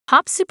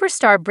Pop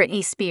superstar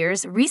Britney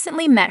Spears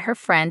recently met her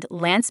friend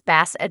Lance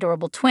Bass'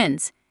 adorable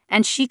twins,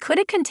 and she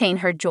couldn't contain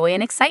her joy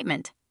and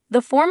excitement.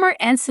 The former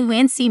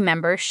NSYNC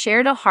member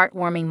shared a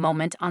heartwarming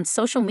moment on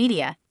social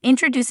media,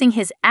 introducing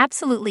his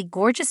absolutely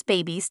gorgeous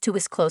babies to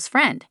his close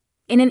friend.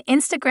 In an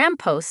Instagram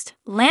post,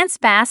 Lance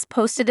Bass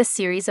posted a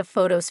series of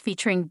photos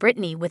featuring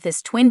Britney with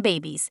his twin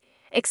babies,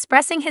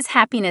 expressing his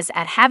happiness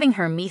at having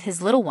her meet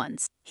his little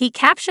ones. He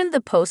captioned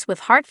the post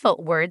with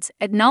heartfelt words,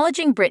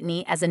 acknowledging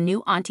Britney as a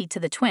new auntie to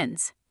the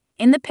twins.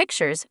 In the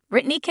pictures,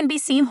 Britney can be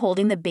seen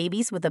holding the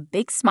babies with a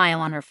big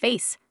smile on her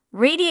face,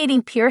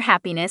 radiating pure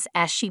happiness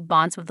as she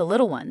bonds with the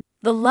little one.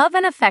 The love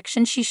and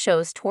affection she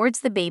shows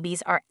towards the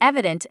babies are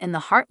evident in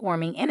the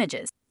heartwarming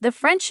images. The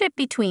friendship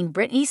between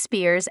Britney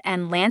Spears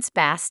and Lance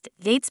Bass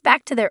dates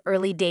back to their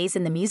early days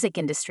in the music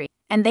industry,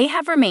 and they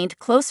have remained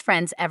close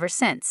friends ever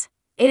since.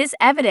 It is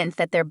evident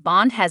that their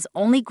bond has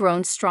only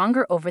grown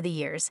stronger over the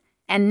years,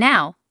 and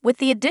now, with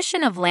the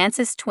addition of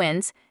Lance's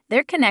twins,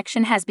 their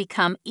connection has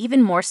become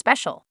even more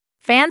special.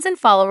 Fans and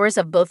followers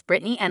of both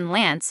Britney and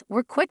Lance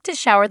were quick to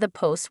shower the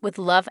post with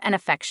love and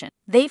affection.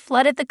 They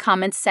flooded the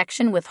comments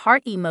section with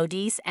heart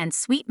emojis and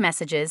sweet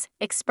messages,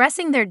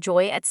 expressing their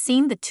joy at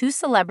seeing the two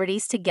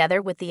celebrities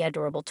together with the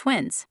adorable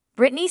twins.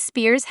 Britney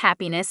Spears'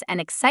 happiness and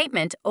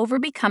excitement over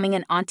becoming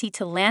an auntie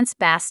to Lance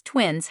Bass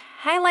twins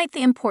highlight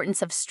the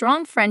importance of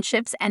strong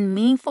friendships and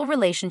meaningful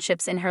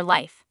relationships in her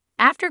life.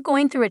 After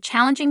going through a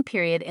challenging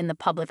period in the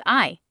public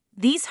eye,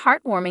 these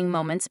heartwarming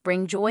moments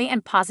bring joy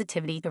and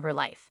positivity to her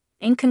life.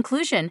 In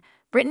conclusion,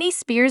 Britney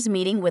Spears'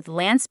 meeting with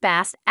Lance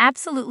Bass'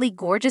 absolutely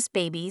gorgeous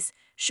babies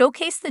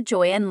showcased the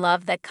joy and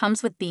love that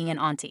comes with being an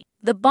auntie.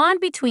 The bond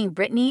between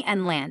Britney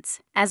and Lance,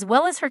 as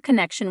well as her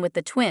connection with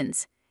the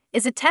twins,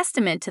 is a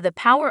testament to the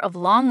power of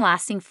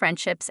long-lasting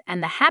friendships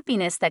and the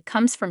happiness that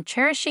comes from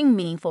cherishing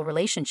meaningful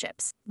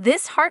relationships.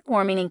 This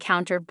heartwarming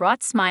encounter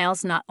brought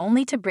smiles not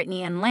only to Britney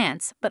and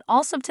Lance, but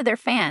also to their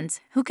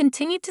fans, who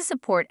continued to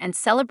support and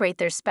celebrate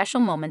their special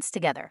moments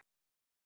together.